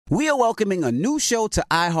We are welcoming a new show to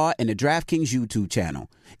iHeart and the DraftKings YouTube channel.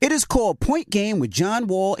 It is called Point Game with John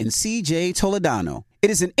Wall and CJ Toledano. It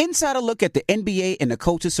is an insider look at the NBA and the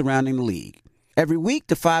coaches surrounding the league. Every week,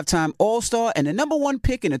 the 5-time All-Star and the number one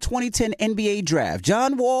pick in the 2010 NBA Draft,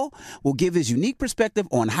 John Wall, will give his unique perspective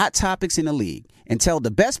on hot topics in the league and tell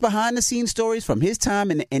the best behind-the-scenes stories from his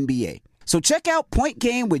time in the NBA. So check out Point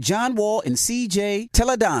Game with John Wall and CJ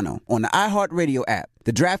Toledano on the iHeartRadio app,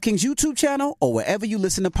 the DraftKings YouTube channel, or wherever you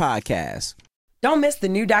listen to podcasts. Don't miss the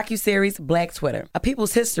new docuseries Black Twitter, A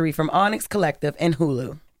People's History from Onyx Collective and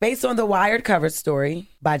Hulu. Based on the Wired cover story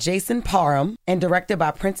by Jason Parham and directed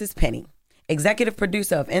by Princess Penny. Executive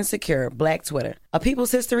producer of Insecure, Black Twitter. A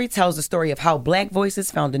People's History tells the story of how Black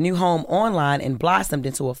voices found a new home online and blossomed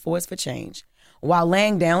into a force for change, while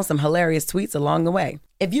laying down some hilarious tweets along the way.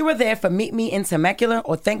 If you were there for Meet Me in Temecula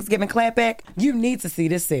or Thanksgiving Clapback, you need to see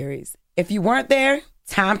this series. If you weren't there,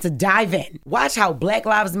 time to dive in. Watch how Black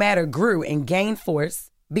Lives Matter grew and gained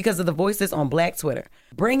force because of the voices on Black Twitter,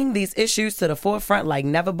 bringing these issues to the forefront like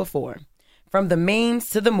never before. From the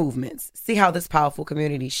memes to the movements, see how this powerful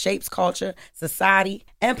community shapes culture, society,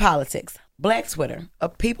 and politics. Black Twitter, A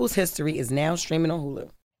People's History, is now streaming on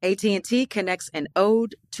Hulu. AT&T connects an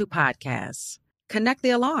ode to podcasts. Connect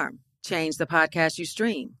the alarm. Change the podcast you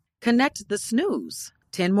stream. Connect the snooze.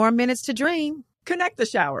 10 more minutes to dream. Connect the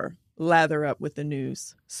shower. Lather up with the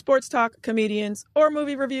news. Sports talk, comedians, or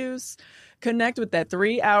movie reviews. Connect with that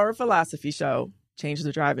 3-hour philosophy show. Change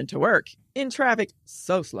the drive into work. In traffic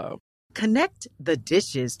so slow. Connect the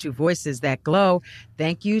dishes to voices that glow.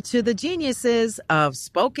 Thank you to the geniuses of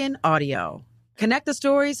spoken audio. Connect the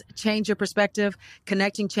stories. Change your perspective.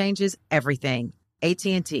 Connecting changes everything.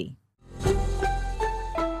 AT&T.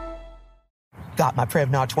 Got my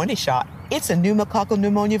Prevnar 20 shot. It's a pneumococcal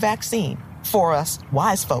pneumonia vaccine. For us,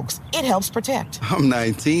 wise folks, it helps protect. I'm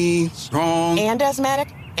 19, strong. And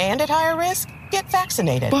asthmatic, and at higher risk. Get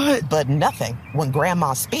vaccinated. But nothing when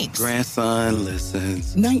grandma speaks. Grandson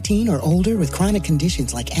listens. 19 or older with chronic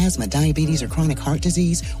conditions like asthma, diabetes, or chronic heart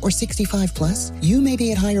disease, or 65 plus, you may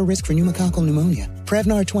be at higher risk for pneumococcal pneumonia.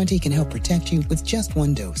 Prevnar 20 can help protect you with just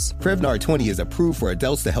one dose. Prevnar 20 is approved for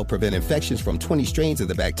adults to help prevent infections from 20 strains of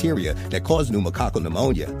the bacteria that cause pneumococcal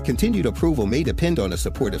pneumonia. Continued approval may depend on a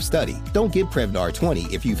supportive study. Don't give Prevnar 20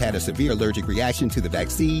 if you've had a severe allergic reaction to the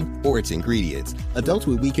vaccine or its ingredients. Adults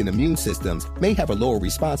with weakened immune systems may have a lower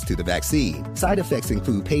response to the vaccine. Side effects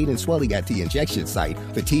include pain and swelling at the injection site,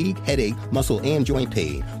 fatigue, headache, muscle, and joint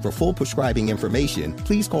pain. For full prescribing information,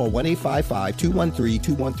 please call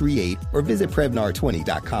 1-855-213-2138 or visit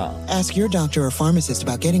Prevnar20.com. Ask your doctor or pharmacist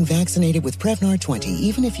about getting vaccinated with Prevnar 20,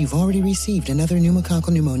 even if you've already received another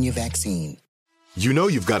pneumococcal pneumonia vaccine. You know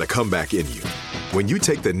you've got a comeback in you. When you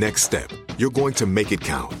take the next step, you're going to make it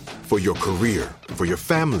count. For your career, for your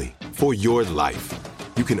family, for your life.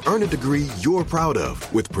 You can earn a degree you're proud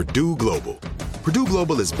of with Purdue Global. Purdue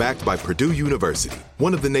Global is backed by Purdue University,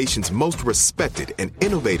 one of the nation's most respected and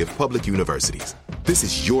innovative public universities. This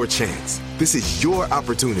is your chance. This is your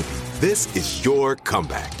opportunity. This is your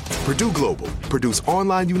comeback. Purdue Global, Purdue's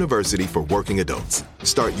online university for working adults.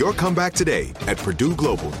 Start your comeback today at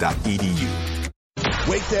purdueglobal.edu.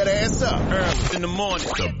 Wake that ass up early in the morning.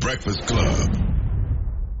 The Breakfast Club.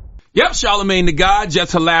 Yep, Charlamagne the God,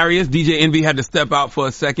 just hilarious. DJ Envy had to step out for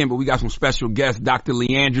a second, but we got some special guests, Dr.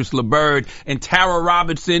 Leandris Liburd and Tara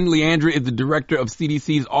Robinson. Leandra is the director of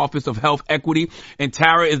CDC's Office of Health Equity, and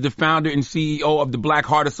Tara is the founder and CEO of the Black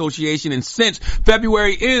Heart Association. And since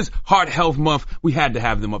February is Heart Health Month, we had to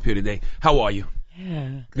have them up here today. How are you?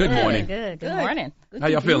 Yeah. Good morning. Good morning. How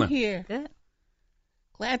y'all feeling? Here. Good.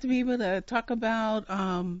 Glad to be able to talk about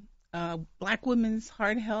Black women's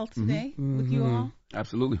heart health today with you all.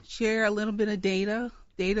 Absolutely. Share a little bit of data.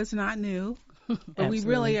 Data's not new, but we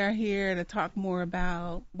really are here to talk more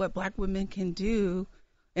about what Black women can do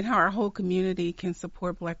and how our whole community can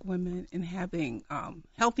support Black women in having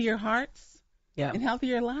healthier hearts and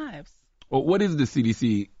healthier lives. Well, what is the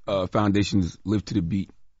CDC Foundation's Live to the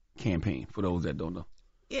Beat campaign, for those that don't know?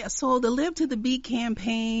 Yeah, so the Live to the Beat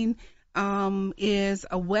campaign is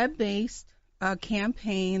a web-based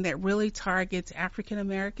campaign that really targets African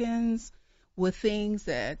Americans with things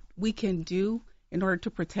that we can do in order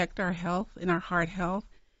to protect our health and our heart health.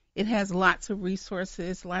 It has lots of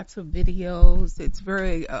resources, lots of videos. It's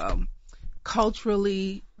very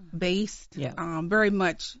culturally based, very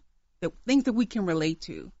much the things that we can relate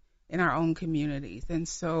to in our own communities. And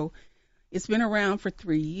so it's been around for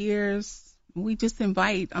 3 years. We just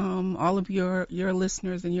invite all of your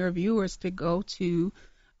listeners and your viewers to go to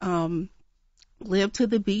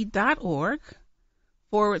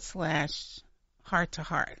livetothebeat.org/heart to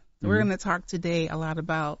heart. So we're going to talk today a lot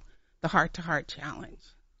about the Heart to Heart Challenge.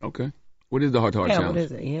 Okay. What is the Heart to Heart Challenge? What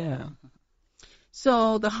is it? Yeah.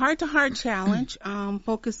 So the Heart to Heart Challenge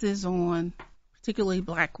focuses on particularly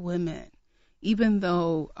Black women, even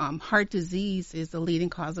though heart disease is the leading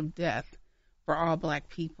cause of death for all Black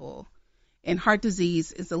people. And heart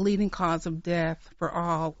disease is the leading cause of death for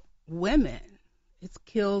all women. It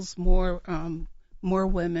kills more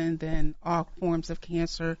women than all forms of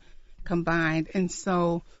cancer combined. And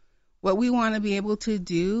so what we want to be able to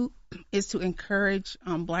do is to encourage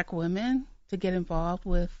Black women to get involved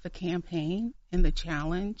with the campaign and the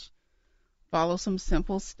challenge, follow some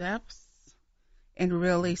simple steps, and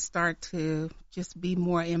really start to just be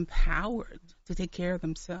more empowered to take care of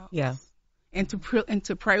themselves. Yeah. And to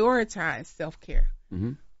prioritize self-care.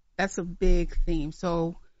 Mm-hmm. That's a big theme.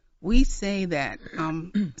 So we say that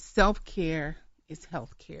self-care is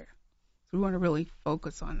health care. So we want to really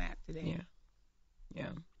focus on that today. Yeah.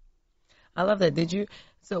 I love that.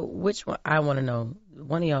 So which one, I want to know,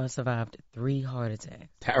 one of y'all survived 3 heart attacks.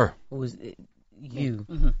 Tara. Who was it? You.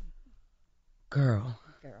 Mm-hmm. Girl.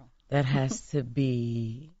 That has to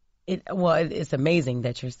be, it's amazing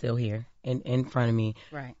that you're still here in front of me.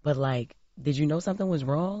 Right. But like, did you know something was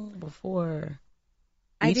wrong before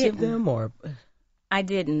I each didn't. of them, or? I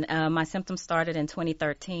didn't. My symptoms started in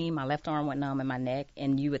 2013. My left arm went numb in my neck,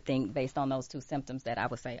 and you would think based on those 2 symptoms that I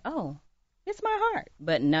would say, oh, it's my heart.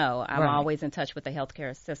 But no, I'm always in touch with the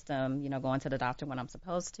healthcare system, going to the doctor when I'm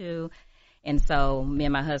supposed to. And so me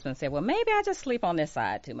and my husband said, well, maybe I just sleep on this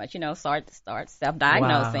side too much, start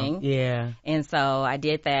self-diagnosing. Wow. Yeah. And so I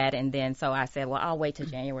did that. And then so I said, well, I'll wait till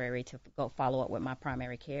January to go follow up with my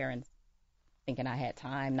primary care, and thinking I had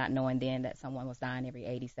time, not knowing then that someone was dying every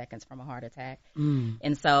 80 seconds from a heart attack.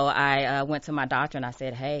 And so I went to my doctor and I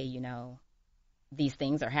said, hey, these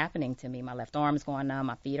things are happening to me. My left arm's going numb,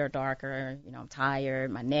 my feet are darker, I'm tired,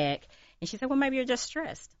 my neck. And she said, well, maybe you're just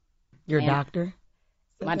stressed. Your doctor?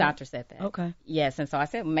 My doctor said that. Okay. Yes, and so I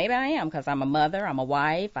said, well, maybe I am, because I'm a mother, I'm a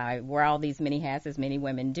wife, I wear all these many hats as many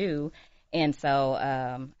women do. And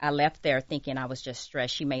so I left there thinking I was just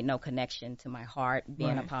stressed. She made no connection to my heart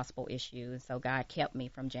being a possible issue. So God kept me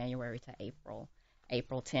from January to April.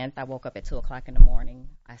 April 10th, I woke up at 2 o'clock in the morning.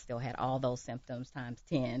 I still had all those symptoms times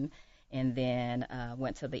 10, and then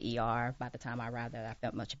went to the ER. By the time I arrived there, I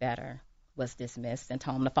felt much better, was dismissed, sent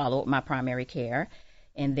home to follow up with my primary care.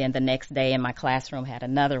 And then the next day in my classroom had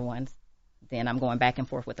another one. Then I'm going back and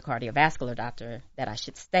forth with the cardiovascular doctor that I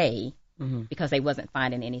should stay because they wasn't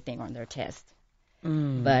finding anything on their test.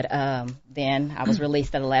 But then I was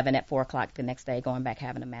released at 11 at 4 o'clock the next day, going back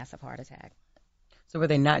having a massive heart attack. So were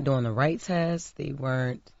they not doing the right tests? They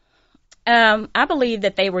weren't? I believe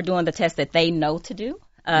that they were doing the test that they know to do.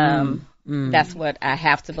 That's what I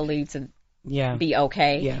have to believe to be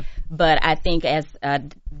okay. Yeah. But I think as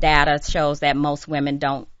data shows that most women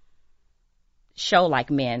don't show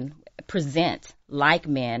like men, present like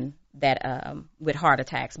men that with heart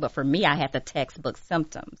attacks. But for me, I had the textbook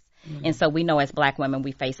symptoms. And so we know as Black women,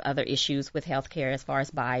 we face other issues with healthcare as far as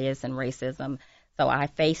bias and racism. So I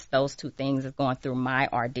faced those 2 things as going through my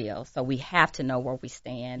ordeal. So we have to know where we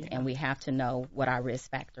stand, and we have to know what our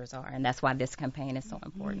risk factors are. And that's why this campaign is so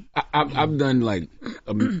important. I've done like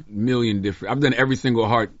a million different, I've done every single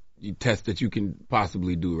heart test that you can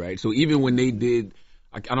possibly do, right? So even when they did,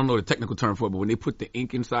 I don't know the technical term for it, but when they put the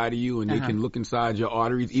ink inside of you and they can look inside your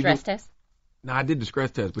arteries. Stress test? No, I did the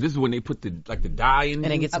stress test, but this is when they put the dye in you.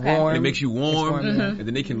 And it gets warm. And it makes you warm. And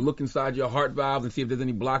then they can look inside your heart valves and see if there's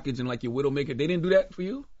any blockage in like your widowmaker. They didn't do that for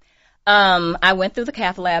you? I went through the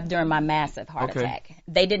cath lab during my massive heart attack.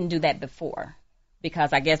 They didn't do that before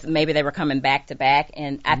because I guess maybe they were coming back to back,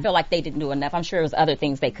 and I feel like they didn't do enough. I'm sure it was other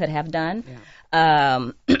things they could have done.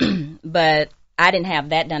 But I didn't have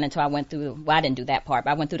that done until I went through, I didn't do that part,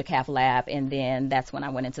 but I went through the cath lab, and then that's when I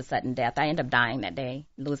went into sudden death. I ended up dying that day,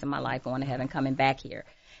 losing my life, going to heaven, coming back here.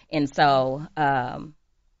 And so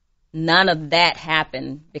none of that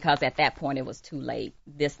happened because at that point it was too late.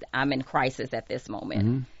 I'm in crisis at this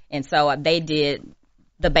moment. And so they did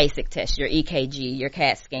the basic test, your EKG, your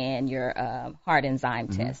CAT scan, your heart enzyme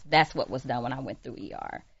test. That's what was done when I went through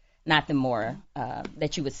ER. Not the more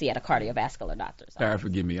that you would see at a cardiovascular doctor's office. Sarah,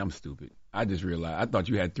 forgive me, I'm stupid. I just realized, I thought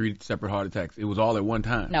you had 3 separate heart attacks. It was all at one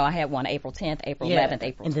time. No, I had one April 10th, April 11th,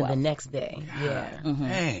 April 12th. And then the next day.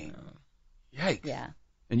 Dang. Yikes. Yeah.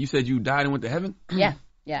 And you said you died and went to heaven? Yeah.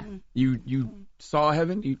 You saw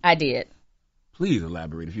heaven? I did. Please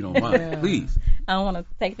elaborate if you don't mind. Please. I don't want to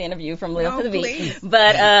take the interview from Little to the Beat.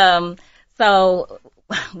 But so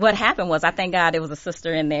what happened was, I thank God there was a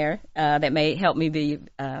sister in there that helped me be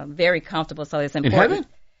very comfortable. So it's important. In heaven?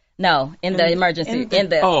 No, in the emergency, in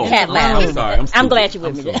the cat Oh, lounge. I'm sorry. I'm glad you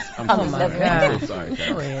with me. Oh my God. I'm so sorry.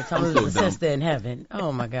 Go ahead. Tell us the sister in heaven.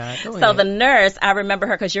 Oh my God. Go So ahead. the nurse, I remember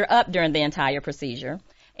her because you're up during the entire procedure.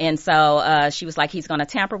 And so she was like, he's going to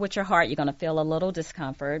tamper with your heart. You're going to feel a little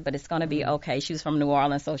discomfort, but it's going to be okay. She was from New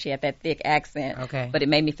Orleans, so she had that thick accent. Okay. But it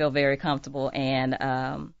made me feel very comfortable.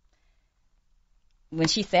 And when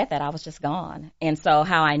she said that, I was just gone. And so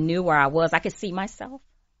how I knew where I was, I could see myself.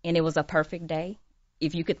 And it was a perfect day.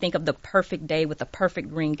 If you could think of the perfect day with the perfect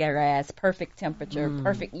green grass, perfect temperature,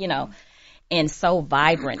 perfect, and so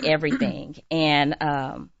vibrant, everything. And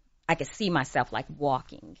I could see myself like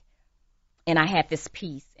walking. And I had this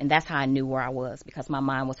peace, and that's how I knew where I was, because my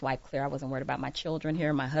mind was wiped clear. I wasn't worried about my children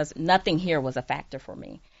here, my husband. Nothing here was a factor for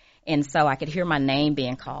me. And so I could hear my name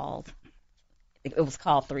being called. It was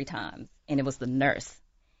called 3 times, and it was the nurse.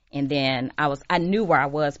 And then I knew where I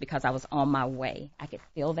was because I was on my way. I could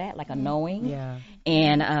feel that, like a knowing. Yeah.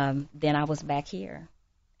 And then I was back here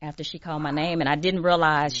after she called my name. And I didn't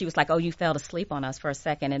realize, she was like, oh, you fell asleep on us for a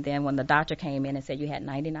second. And then when the doctor came in and said you had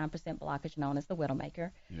 99% blockage, known as the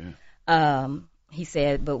widowmaker, he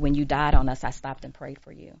said, but when you died on us, I stopped and prayed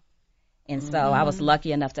for you. And so I was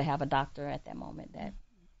lucky enough to have a doctor at that moment.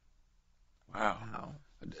 Wow.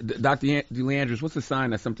 Dr. Leandris, what's a sign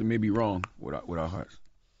that something may be wrong with our hearts?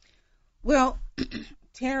 Well,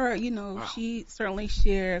 Tara, she certainly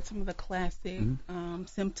shared some of the classic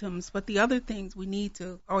symptoms, but the other things we need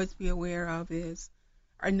to always be aware of is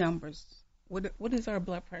our numbers. What is our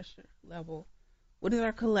blood pressure level? What is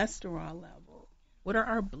our cholesterol level? What are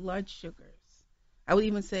our blood sugars? I would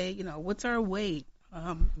even say, what's our weight?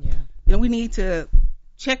 We need to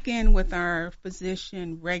check in with our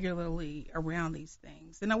physician regularly around these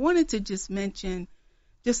things. And I wanted to just mention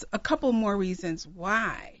just a couple more reasons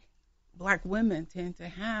why Black women tend to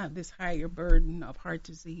have this higher burden of heart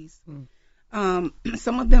disease. Some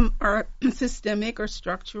of them are systemic or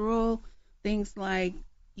structural, things like,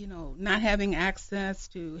 not having access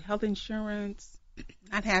to health insurance,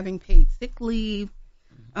 not having paid sick leave,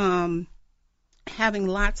 having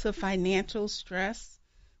lots of financial stress,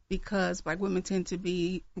 because Black women tend to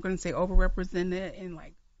be, I'm going to say, overrepresented in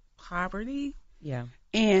like poverty. Yeah.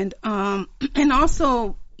 And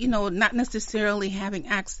also, not necessarily having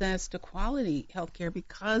access to quality healthcare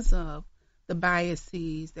because of the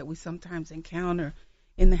biases that we sometimes encounter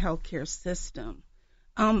in the healthcare system.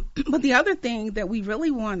 But the other thing that we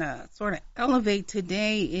really want to sort of elevate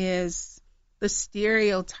today is the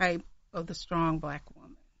stereotype of the strong Black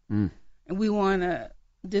woman. And we want to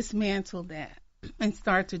dismantle that and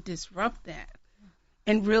start to disrupt that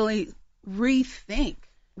and really rethink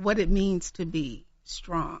what it means to be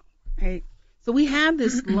strong, right? So we have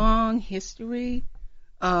this long history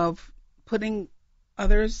of putting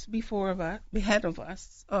others ahead of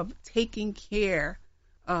us, of taking care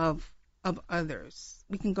of others.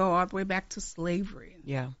 We can go all the way back to slavery,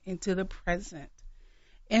 into the present.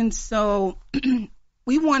 And so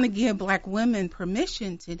we want to give Black women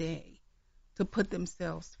permission today to put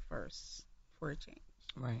themselves first for a change.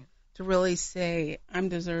 Right. To really say, I'm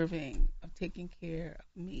deserving of taking care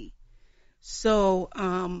of me. So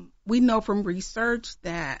we know from research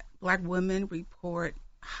that Black women report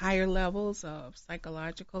higher levels of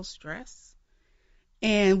psychological stress.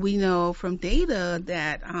 And we know from data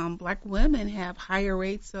that Black women have higher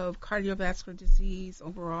rates of cardiovascular disease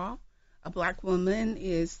overall. A Black woman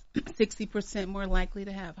is 60% more likely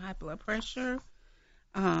to have high blood pressure,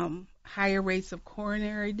 higher rates of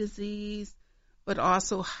coronary disease, but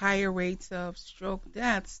also higher rates of stroke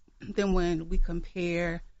deaths than when we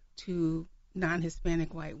compare to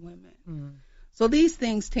non-Hispanic white women. So these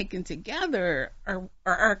things taken together are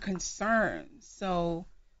our concerns. So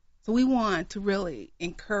we want to really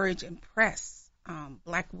encourage and press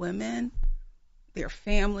Black women, their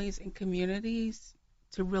families and communities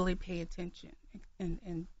to really pay attention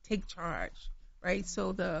and take charge, right?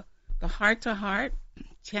 So the heart-to-heart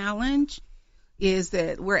challenge is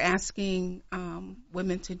that we're asking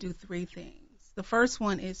women to do 3 things. The first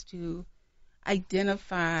one is to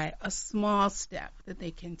identify a small step that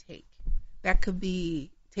they can take. That could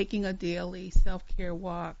be taking a daily self-care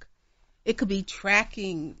walk. It could be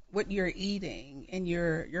tracking what you're eating and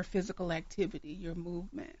your physical activity, your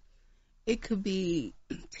movement. It could be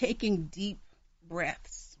taking deep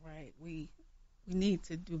breaths, right? We need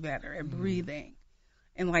to do better at breathing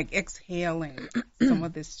and like exhaling some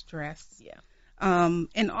of this stress.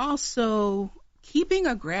 And also keeping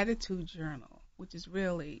a gratitude journal, which is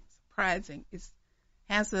really surprising.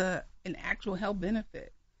 Has an actual health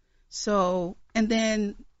benefit. So, and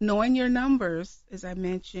then knowing your numbers, as I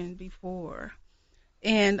mentioned before,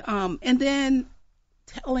 and then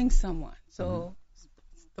telling someone. So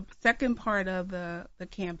the second part of the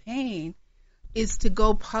campaign is to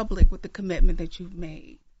go public with the commitment that you've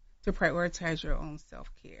made to prioritize your own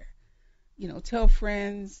self-care. You know, tell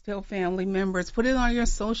friends, tell family members, put it on your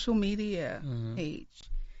social media page.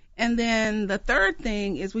 And then the third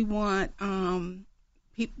thing is we want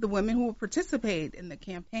the women who will participate in the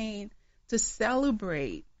campaign to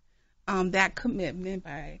celebrate that commitment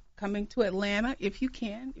by coming to Atlanta if you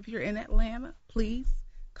can. If you're in Atlanta, please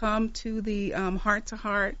come to the Heart to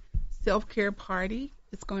Heart Self-Care Party.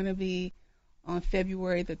 It's going to be on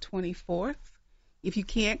February the 24th. If you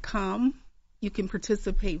can't come, you can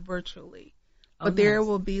participate virtually. But there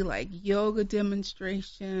will be like yoga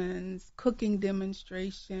demonstrations, cooking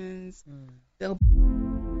demonstrations.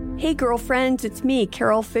 Hey girlfriends, it's me,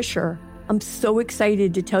 Carol Fisher. I'm so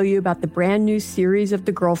excited to tell you about the brand new series of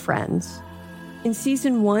The Girlfriends. In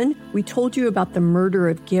season 1, we told you about the murder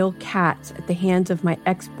of Gail Katz at the hands of my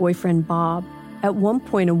ex-boyfriend Bob. At one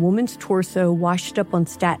point, a woman's torso washed up on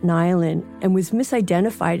Staten Island and was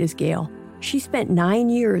misidentified as Gail. She spent 9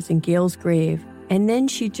 years in Gail's grave, and then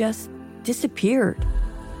she just disappeared.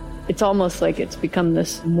 It's almost like it's become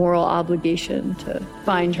this moral obligation to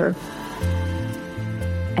find her.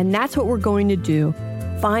 And that's what we're going to do.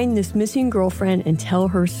 Find this missing girlfriend and tell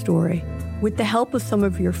her story. With the help of some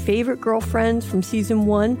of your favorite girlfriends from season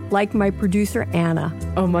 1, like my producer Anna.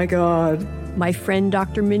 Oh my God. My friend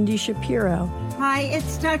Dr. Mindy Shapiro. Hi,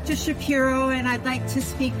 it's Dr. Shapiro, and I'd like to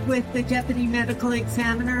speak with the Deputy Medical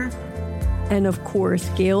Examiner. And of course,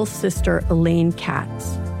 Gail's sister, Elaine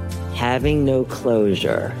Katz. Having no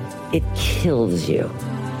closure, it kills you.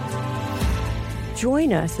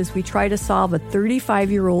 Join us as we try to solve a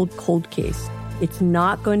 35-year-old cold case. It's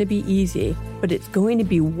not going to be easy, but it's going to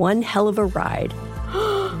be one hell of a ride.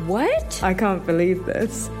 What? I can't believe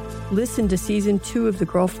this. Listen to season 2 of The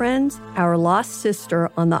Girlfriends, Our Lost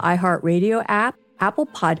Sister on the iHeartRadio app, Apple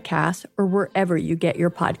Podcasts, or wherever you get your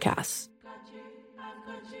podcasts.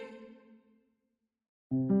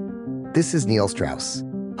 This is Neil Strauss,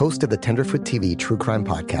 host of the Tenderfoot TV true crime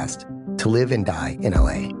podcast, To Live and Die in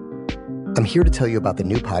LA. I'm here to tell you about the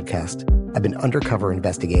new podcast I've been undercover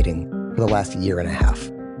investigating for the last year and a half.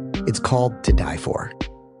 It's called To Die For.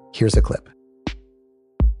 Here's a clip.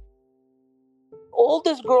 All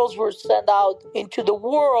these girls were sent out into the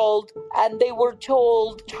world and they were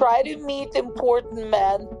told, try to meet important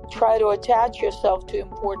men, try to attach yourself to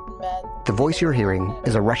important men. The voice you're hearing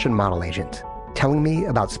is a Russian model agent telling me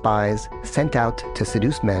about spies sent out to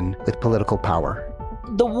seduce men with political power.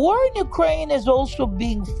 The war in Ukraine is also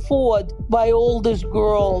being fought by all these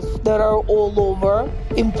girls that are all over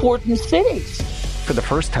important cities. For the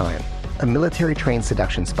first time, a military-trained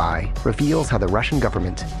seduction spy reveals how the Russian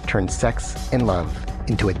government turned sex and love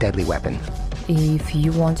into a deadly weapon. If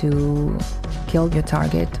you want to kill your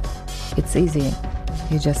target, it's easy.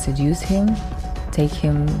 You just seduce him, take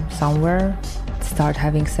him somewhere, start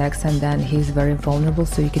having sex, and then he's very vulnerable,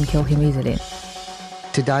 so you can kill him easily.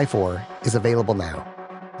 To Die For is available now.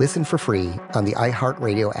 Listen for free on the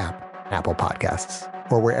iHeartRadio app, Apple Podcasts,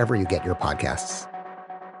 or wherever you get your podcasts.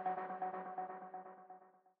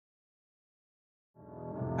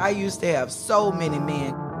 I used to have so many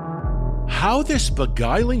men. How this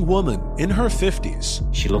beguiling woman in her 50s,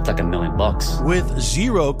 she looked like $1 million, with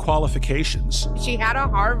 0 qualifications, she had a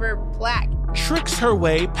Harvard plaque, tricks her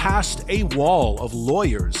way past a wall of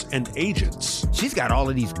lawyers and agents. She's got all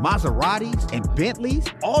of these Maseratis and Bentleys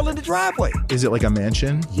all in the driveway. Is it like a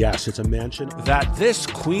mansion? Yes, it's a mansion that this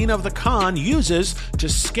queen of the con uses to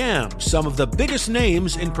scam some of the biggest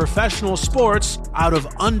names in professional sports out of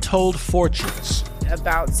untold fortunes.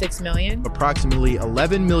 About $6 million. Approximately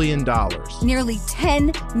 $11 million. Nearly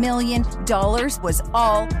 $10 million was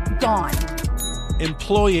all gone.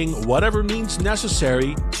 Employing whatever means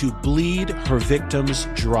necessary to bleed her victims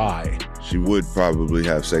dry. She would probably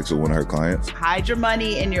have sex with one of her clients. Hide your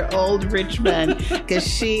money in your old rich man, because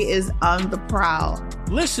she is on the prowl.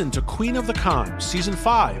 Listen to Queen of the Con, Season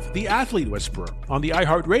 5, The Athlete Whisperer, on the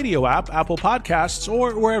iHeartRadio app, Apple Podcasts,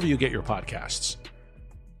 or wherever you get your podcasts.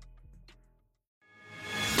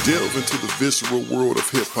 Delve into the visceral world of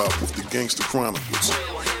hip-hop with the Gangster Chronicles,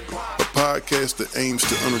 a podcast that aims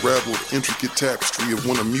to unravel the intricate tapestry of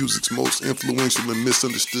one of music's most influential and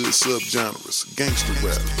misunderstood subgenres, gangster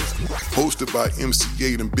rap. Hosted by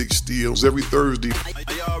MC8 and Big Steels every Thursday,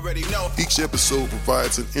 each episode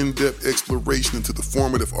provides an in-depth exploration into the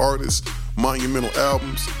formative artists, monumental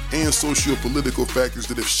albums, and socio-political factors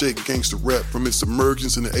that have shaped gangster rap from its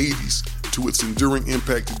emergence in the 80s to its enduring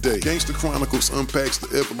impact today. Gangster Chronicles unpacks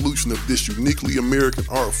the evolution of this uniquely American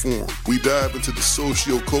art form. We dive into the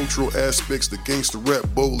socio-cultural aspects that gangster rap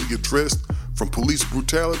boldly addressed, from police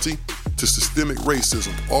brutality to systemic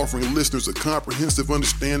racism, offering listeners a comprehensive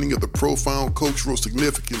understanding of the profound cultural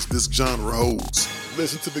significance this genre holds.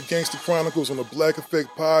 Listen to the Gangster Chronicles on the Black Effect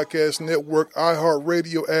Podcast Network,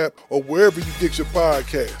 iHeartRadio app, or wherever you get your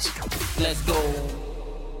podcasts. Let's go.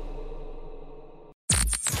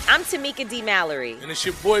 I'm Tamika D. Mallory. And it's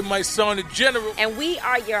your boy, my son, the General. And we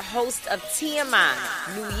are your hosts of TMI.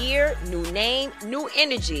 New year, new name, new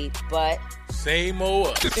energy, but same old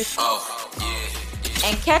us. Oh, yeah.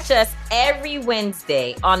 And catch us every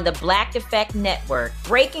Wednesday on the Black Effect Network,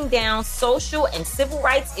 breaking down social and civil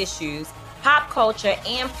rights issues, pop culture,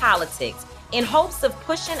 and politics in hopes of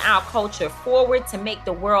pushing our culture forward to make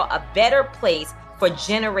the world a better place for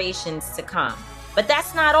generations to come. But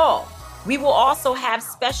that's not all. We will also have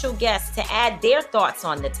special guests to add their thoughts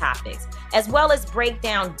on the topics, as well as break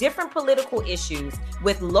down different political issues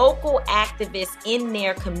with local activists in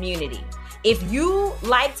their community. If you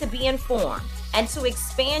like to be informed and to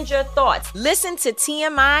expand your thoughts, listen to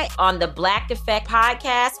TMI on the Black Effect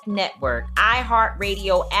Podcast Network,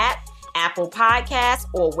 iHeartRadio app, Apple Podcasts,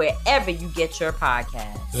 or wherever you get your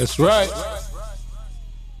podcasts. That's right.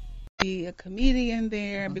 Be a comedian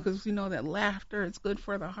there because we know that laughter is good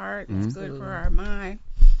for the heart, it's good for our mind.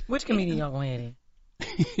 Which comedian y'all going to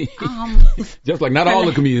Just like not all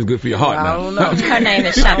the comedians good for your heart. I don't know. Her name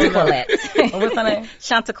is Shanta Collette. What's her name?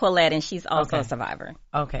 Shanta Collette, and she's also a survivor.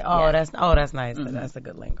 Okay. Oh, that's nice. Mm-hmm. That's a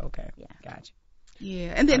good link. Okay. Yeah. Gotcha.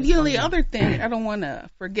 Yeah, and then the other thing I don't want to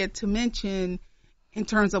forget to mention in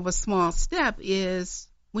terms of a small step is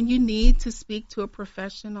when you need to speak to a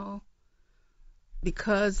professional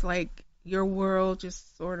because like your world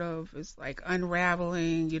just sort of is like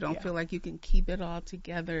unraveling, you don't feel like you can keep it all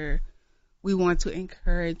together. We want to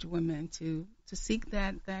encourage women to seek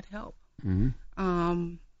that help.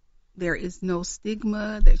 Mm-hmm. There is no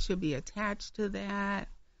stigma that should be attached to that.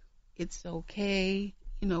 It's okay.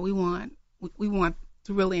 You know, we want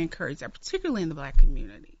to really encourage that, particularly in the Black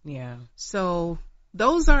community. Yeah. So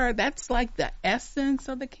that's like the essence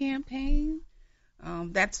of the campaign.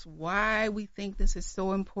 That's why we think this is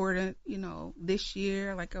so important. You know, this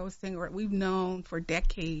year, like I was saying, we've known for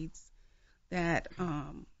decades that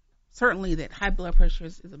certainly that high blood pressure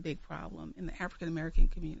is a big problem in the African American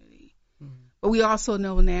community. Mm-hmm. But we also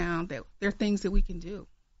know now that there are things that we can do.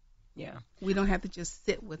 Yeah. We don't have to just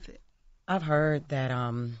sit with it. I've heard that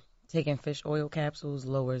taking fish oil capsules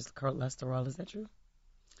lowers cholesterol. Is that true?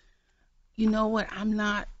 You know what? I'm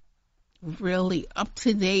not really up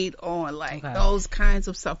to date on those kinds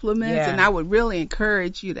of supplements, and I would really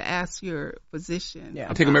encourage you to ask your physician.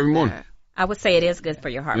 I take them every morning. I would say it is good for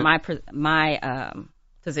your heart. My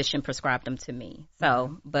physician prescribed them to me.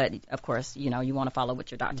 So, but of course, you know, you want to follow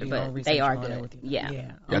with your doctor, but they are good.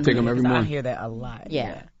 Yeah, I take them every morning. I hear that a lot.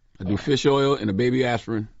 Yeah. I do fish oil and a baby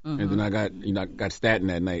aspirin, and then I got statin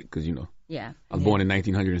that night because Yeah. I was born in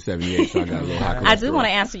 1978, so I got a little high cholesterol. I do want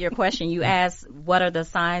to answer your question. You asked what are the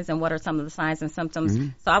signs and what are some of the signs and symptoms. Mm-hmm.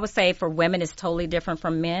 So I would say for women it's totally different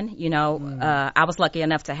from men. You know, I was lucky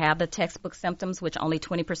enough to have the textbook symptoms, which only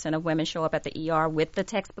 20% of women show up at the ER with the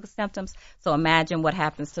textbook symptoms. So imagine what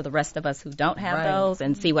happens to the rest of us who don't have those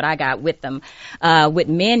and see what I got with them. With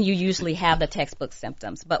men, you usually have the textbook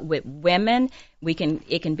symptoms. But with women,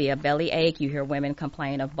 it can be a belly ache. You hear women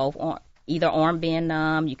complain of either arm being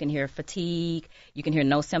numb, you can hear fatigue, you can hear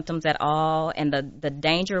no symptoms at all. And the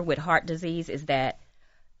danger with heart disease is that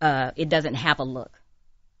it doesn't have a look.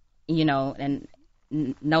 You know, and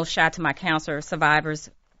no shot to my cancer survivors,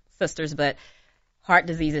 sisters, but heart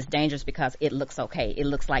disease is dangerous because it looks okay. It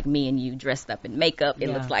looks like me and you dressed up in makeup. It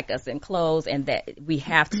looks like us in clothes, and that we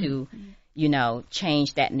have to, you know,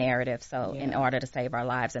 change that narrative in order to save our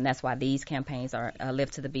lives. And that's why these campaigns are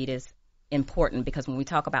Live to the Beat is important, because when we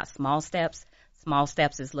talk about small steps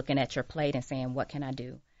is looking at your plate and saying, what can I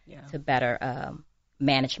do to better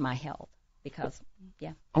manage my health? Because,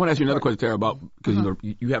 I want to ask you another question, Tara, about, because, you know,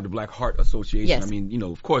 you have the Black Heart Association. Yes. I mean, you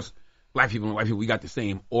know, of course, Black people and white people, we got the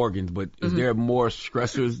same organs, but is there more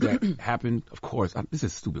stressors that happen? Of course, this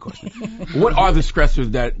is a stupid question. What are the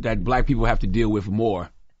stressors that Black people have to deal with more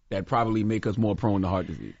that probably make us more prone to heart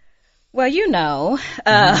disease? Well, you know,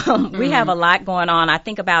 we have a lot going on. I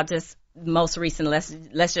think about just most recent,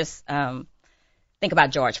 let's just think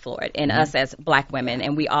about George Floyd and us as Black women,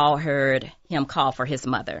 and we all heard him call for his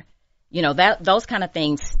mother. You know, those kind of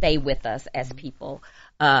things stay with us as people.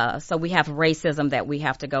 So we have racism that we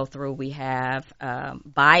have to go through. We have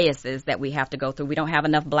biases that we have to go through. We don't have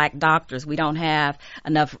enough Black doctors. We don't have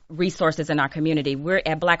enough resources in our community. We're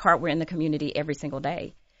at Black Heart. We're in the community every single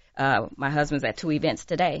day. My husband's at 2 events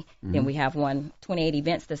today. Then we have 28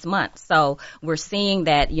 events this month. So we're seeing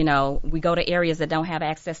that, you know, we go to areas that don't have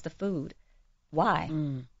access to food. Why?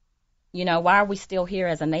 why are we still here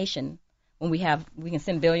as a nation when we can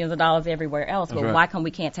send billions of dollars everywhere else, That's but right. why come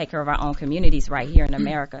we can't take care of our own communities right here in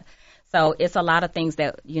America? So it's a lot of things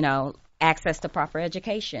that, access to proper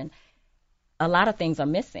education, a lot of things are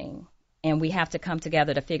missing, and we have to come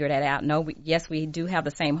together to figure that out. No, yes, we do have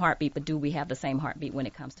the same heartbeat, but do we have the same heartbeat when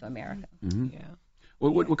it comes to America? Mm-hmm. Yeah.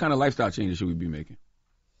 What kind of lifestyle changes should we be making?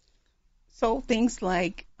 So things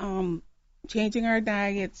like changing our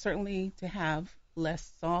diet, certainly to have less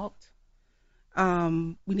salt.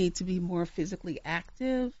 We need to be more physically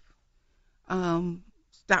active.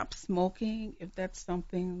 Stop smoking if that's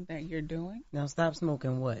something that you're doing. Now, stop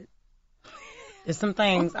smoking what? There's some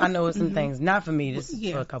things, I know it's some things, not for me, this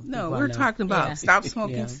is for a couple No, people I we're know. talking about stop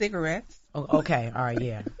smoking cigarettes. Oh, okay, all right,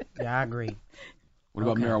 yeah. Yeah, I agree. What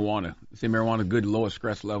about marijuana? You say marijuana good, lower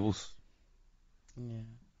stress levels? Yeah.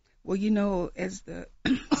 Well, as the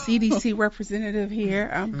CDC representative here,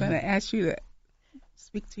 I'm going to ask you to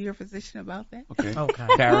speak to your physician about that. Okay.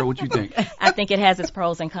 Tara, what you think? I think it has its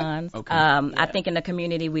pros and cons. Okay. I think in the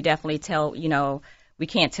community we definitely tell, we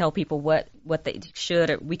can't tell people what they should,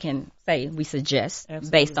 or we can say we suggest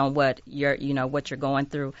based on what you're going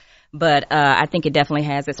through. But I think it definitely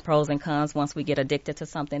has its pros and cons. Once we get addicted to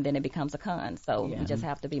something, then it becomes a con. So we just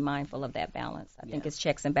have to be mindful of that balance. I think it's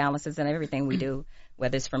checks and balances in everything we do,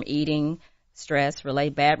 whether it's from eating, stress,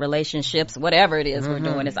 bad relationships, whatever it is we're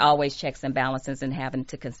doing. It's always checks and balances and having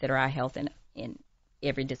to consider our health in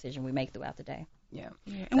every decision we make throughout the day. Yeah.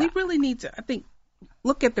 And we really need to, I think,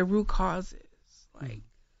 look at the root causes. Like,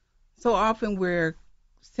 so often we're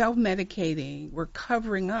self-medicating, we're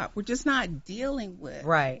covering up, we're just not dealing with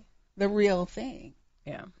the real thing.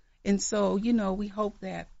 Yeah. And so, we hope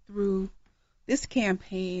that through this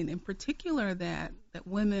campaign in particular that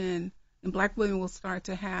women and Black women will start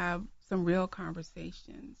to have some real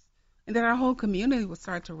conversations, and that our whole community will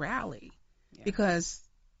start to rally, because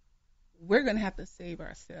we're going to have to save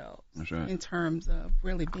ourselves in terms of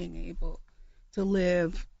really being able to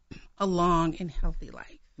live a long and healthy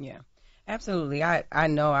life. Yeah, absolutely. I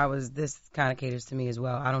know this kind of caters to me as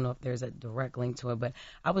well. I don't know if there's a direct link to it, but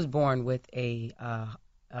I was born with a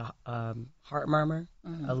heart murmur,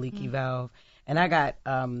 a leaky valve, and I got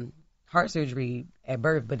heart surgery at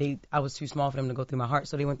birth, but I was too small for them to go through my heart,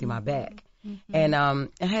 so they went through my back. And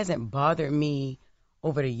it hasn't bothered me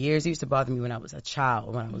over the years. It used to bother me when I was a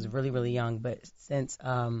child, when I was really, really young, but since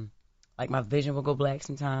like my vision would go black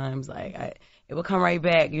sometimes, like it would come right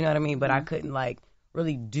back, you know what I mean? But I couldn't like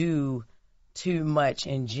really do too much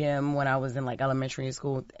in gym when I was in like elementary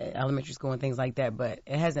school and things like that. But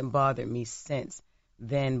it hasn't bothered me since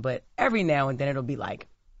then. But every now and then it'll be like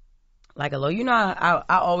a low. I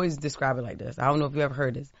always describe it like this. I don't know if you ever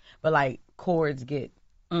heard this, but like cords get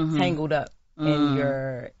tangled up in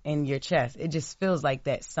your chest. It just feels like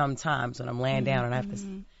that sometimes when I'm laying down and I have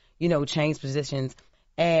to, change positions.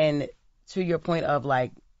 And to your point of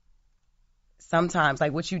like, sometimes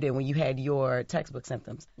like what you did when you had your textbook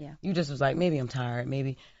symptoms, you just was like, maybe I'm tired,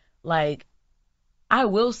 maybe. Like, I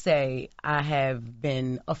will say I have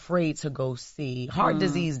been afraid to go see. Heart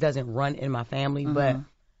disease doesn't run in my family, but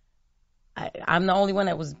I'm the only one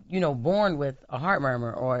that was, born with a heart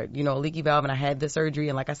murmur or, a leaky valve, and I had the surgery.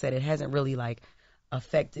 And like I said, it hasn't really like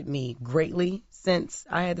affected me greatly since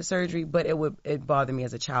I had the surgery, but it bothered me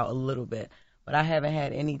as a child a little bit. But I haven't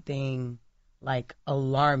had anything like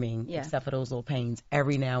alarming except for those little pains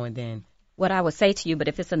every now and then. What I would say to you, but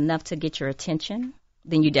if it's enough to get your attention,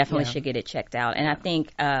 then you definitely should get it checked out. And I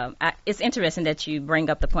think it's interesting that you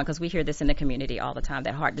bring up the point, because we hear this in the community all the time,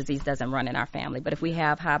 that heart disease doesn't run in our family. But if we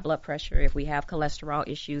have high blood pressure, if we have cholesterol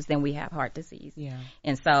issues, then we have heart disease. Yeah.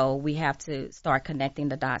 And so we have to start connecting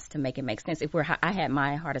the dots to make it make sense. I had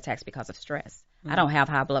my heart attacks because of stress. I don't have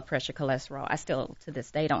high blood pressure, cholesterol. I still, to this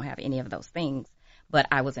day, don't have any of those things. But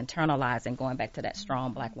I was internalizing, going back to that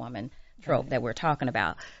strong Black woman trope that we're talking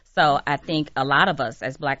about. So I think a lot of us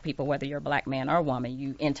as Black people, whether you're a Black man or woman,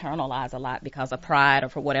 you internalize a lot because of pride or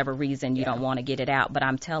for whatever reason you don't want to get it out. But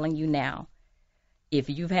I'm telling you now, if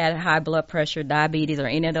you've had high blood pressure, diabetes, or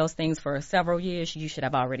any of those things for several years, you should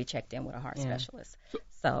have already checked in with a heart specialist.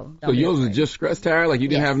 So yours was just stress, Tara? Like you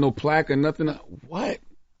didn't have no plaque or nothing? What?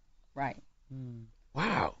 Right.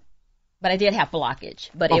 Wow. But I did have blockage,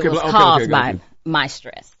 but it was caused by my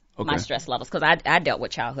stress. My stress levels, because I dealt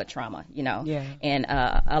with childhood trauma, and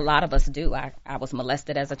a lot of us do. I was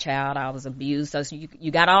molested as a child. I was abused. So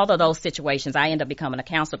you got all of those situations. I ended up becoming a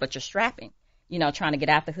counselor, but you're strapping, trying to get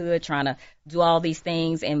out the hood, trying to do all these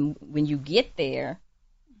things. And when you get there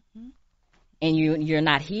and you're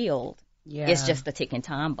not healed, it's just a ticking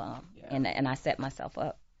time bomb. And I set myself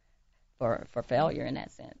up for failure in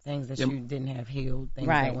that sense. Things that you didn't have healed, things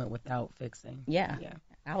that went without fixing. Yeah.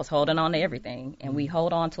 I was holding on to everything, and we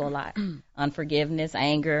hold on to a lot. Unforgiveness,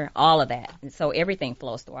 anger, all of that. And so everything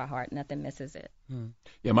flows through our heart. Nothing misses it.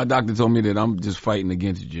 Yeah, my doctor told me that I'm just fighting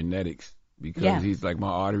against genetics because he's like, my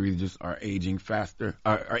arteries just are aging faster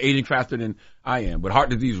than I am. But heart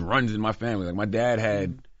disease runs in my family. Like my dad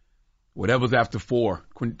had whatever's after 4.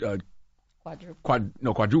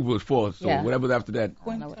 Quadruple is 4. So whatever's after that,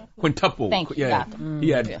 quintuple. Thank you. Yeah.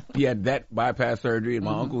 He had that bypass surgery, and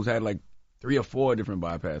my uncles had like 3 or 4 different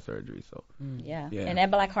bypass surgeries. So yeah. And at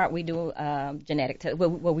Black Heart, we do genetic.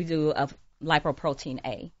 We do a lipoprotein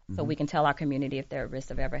A, so we can tell our community if they're at risk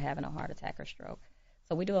of ever having a heart attack or stroke.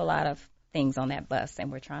 So we do a lot of things on that bus,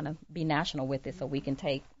 and we're trying to be national with it, so we can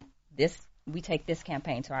take this. We take this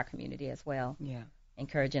campaign to our community as well. Yeah,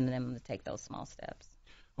 encouraging them to take those small steps.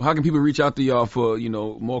 Well, how can people reach out to y'all for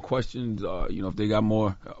more questions? If they got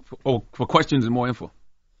more for questions and more info.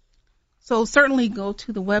 So certainly go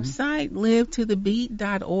to the website,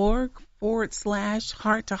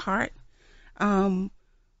 livetothebeat.org/heart to heart.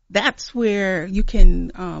 That's where you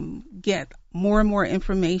can get more and more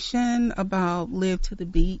information about Live to the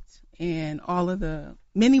Beat and all of the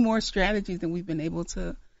many more strategies that we've been able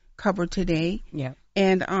to cover today. Yeah.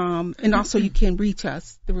 And also you can reach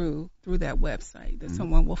us through that website that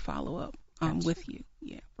someone will follow up with you.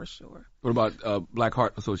 Yeah, for sure. What about Black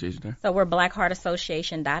Heart Association there? So we're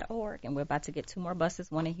blackheartassociation.org, and we're about to get 2 more buses,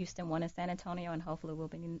 one in Houston, one in San Antonio, and hopefully we'll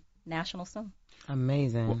be national soon.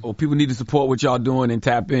 Amazing. Well, people need to support what y'all doing and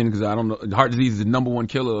tap in, because I don't know, heart disease is the number 1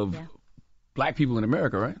 killer of Black people in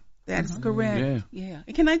America, right? That's correct. Yeah.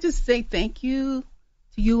 And can I just say thank you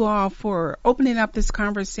to you all for opening up this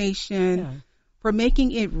conversation, for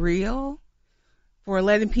making it real, for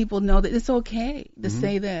letting people know that it's okay to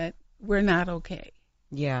say that we're not okay.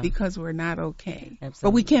 Yeah. Because we're not okay. Absolutely.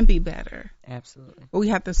 But we can be better. Absolutely. But we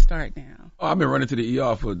have to start now. Oh, I've been running to the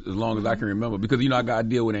ER for as long as I can remember, because, I got to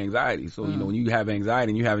deal with anxiety. So, when you have anxiety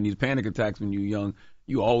and you're having these panic attacks when you're young,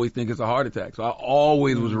 you always think it's a heart attack. So I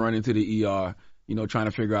always was running to the ER, trying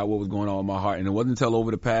to figure out what was going on with my heart. And it wasn't until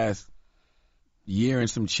over the past year and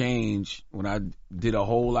some change when I did a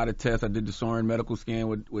whole lot of tests. I did the Soren medical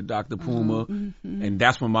scan with Dr. Puma, and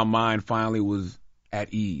that's when my mind finally was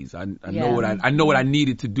at ease. I know what I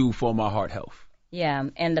needed to do for my heart health. Yeah,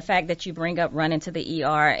 and the fact that you bring up running to the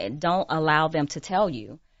ER, don't allow them to tell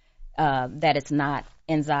you that it's not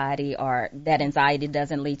anxiety, or that anxiety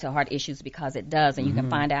doesn't lead to heart issues, because it does, and you can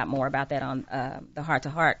find out more about that on the Heart to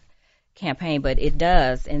Heart campaign. But it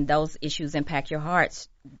does, and those issues impact your hearts,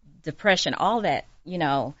 depression, all that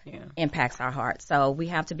impacts our heart. So we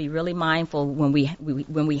have to be really mindful when we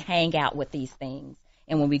hang out with these things.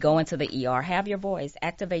 And when we go into the ER, have your voice,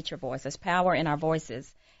 activate your voice. There's power in our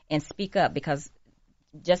voices, and speak up, because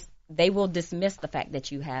they will dismiss the fact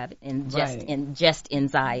that you have just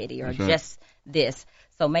anxiety or just this.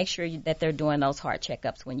 So make sure that they're doing those heart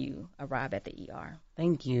checkups when you arrive at the ER.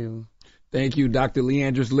 Thank you. Thank you, Dr.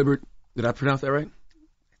 Leandris Liburd. Did I pronounce that right?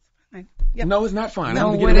 Yep. No, it's not fine.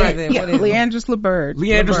 No, what is it? Yeah, Leandris Liburd.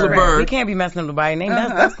 Leandris Liburd. You can't be messing up nobody's name.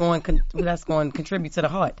 That's going to contribute to the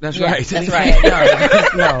heart. That's right. That's right.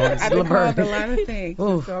 No, it's I've Liburd. called a lot of things.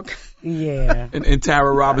 Yeah. And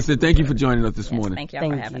Tara Robinson, thank you for joining us this morning. Thank you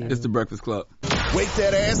for having us. It's The Breakfast Club. Wake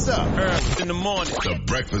that ass up. In the morning. The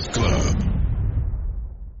Breakfast Club.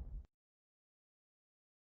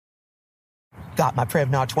 Got my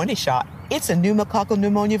Prevnar 20 shot. It's a pneumococcal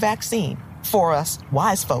pneumonia vaccine. For us,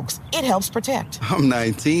 wise folks, it helps protect. I'm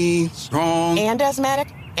 19, strong. And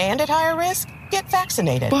asthmatic, and at higher risk. Get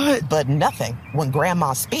vaccinated. But nothing when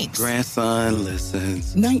grandma speaks. Grandson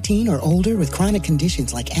listens. 19 or older with chronic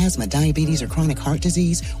conditions like asthma, diabetes, or chronic heart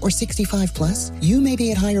disease, or 65 plus, you may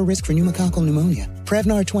be at higher risk for pneumococcal pneumonia.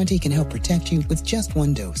 Prevnar 20 can help protect you with just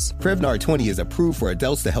 1 dose. Prevnar 20 is approved for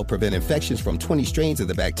adults to help prevent infections from 20 strains of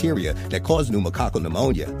the bacteria that cause pneumococcal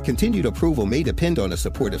pneumonia. Continued approval may depend on a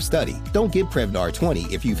supportive study. Don't get Prevnar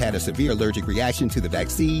 20 if you've had a severe allergic reaction to the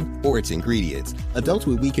vaccine or its ingredients. Adults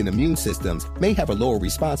with weakened immune systems may have a lower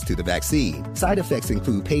response to the vaccine. Side effects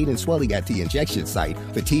include pain and swelling at the injection site,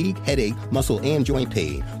 fatigue, headache, muscle, and joint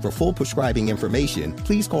pain. For full prescribing information,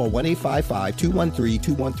 please call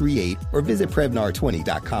 1-855-213-2138 or visit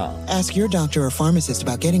Prevnar20.com. Ask your doctor or pharmacist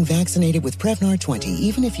about getting vaccinated with Prevnar 20,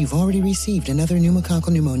 even if you've already received another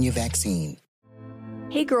pneumococcal pneumonia vaccine.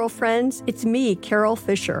 Hey girlfriends, it's me, Carol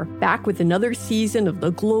Fisher, back with another season of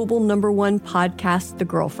the global #1 podcast, The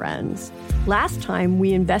Girlfriends. Last time,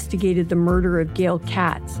 we investigated the murder of Gail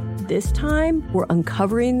Katz. This time, we're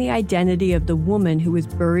uncovering the identity of the woman who was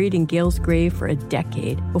buried in Gail's grave for a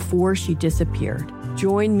decade before she disappeared.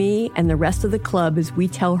 Join me and the rest of the club as we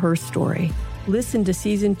tell her story. Listen to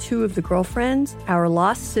Season 2 of The Girlfriends, Our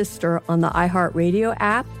Lost Sister on the iHeartRadio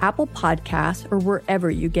app, Apple Podcasts, or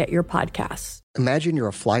wherever you get your podcasts. Imagine you're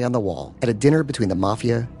a fly on the wall at a dinner between the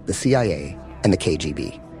mafia, the CIA, and the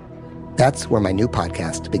KGB. That's where my new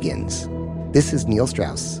podcast begins. This is Neil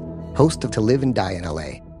Strauss, host of To Live and Die in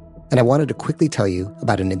LA. And I wanted to quickly tell you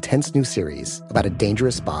about an intense new series about a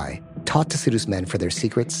dangerous spy taught to seduce men for their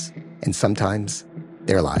secrets and sometimes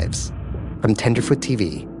their lives. From Tenderfoot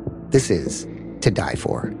TV, this is To Die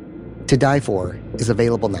For. To Die For is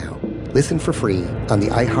available now. Listen for free on the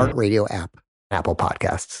iHeartRadio app, Apple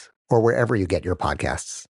Podcasts, or wherever you get your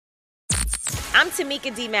podcasts. I'm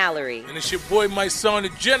Tamika D. Mallory. And it's your boy, my son, the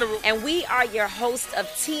General. And we are your hosts of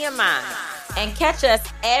TMI. And catch us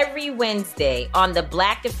every Wednesday on the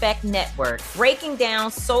Black Effect Network, breaking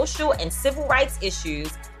down social and civil rights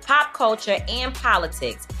issues, pop culture, and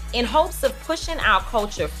politics in hopes of pushing our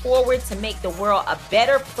culture forward to make the world a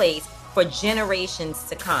better place for generations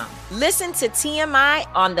to come. Listen to TMI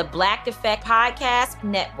on the Black Effect Podcast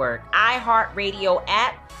Network, iHeartRadio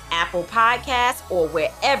app, Apple Podcasts, or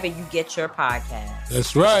wherever you get your podcasts.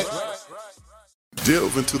 That's right.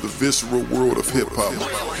 Delve into the visceral world of hip-hop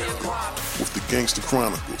with the Gangsta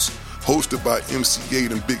Chronicles, hosted by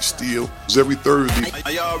MC8 and Big Steel. Every Thursday, a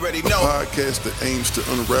podcast that aims to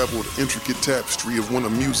unravel the intricate tapestry of one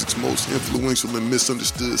of music's most influential and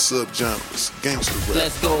misunderstood subgenres, gangsta rap.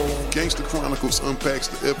 Let's go. Gangsta Chronicles unpacks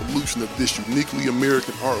the evolution of this uniquely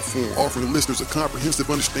American art form, offering listeners a comprehensive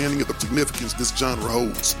understanding of the significance this genre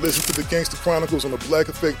holds. Listen to the Gangsta Chronicles on the Black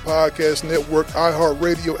Effect Podcast Network,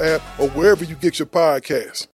 iHeartRadio app, or wherever you get your podcasts.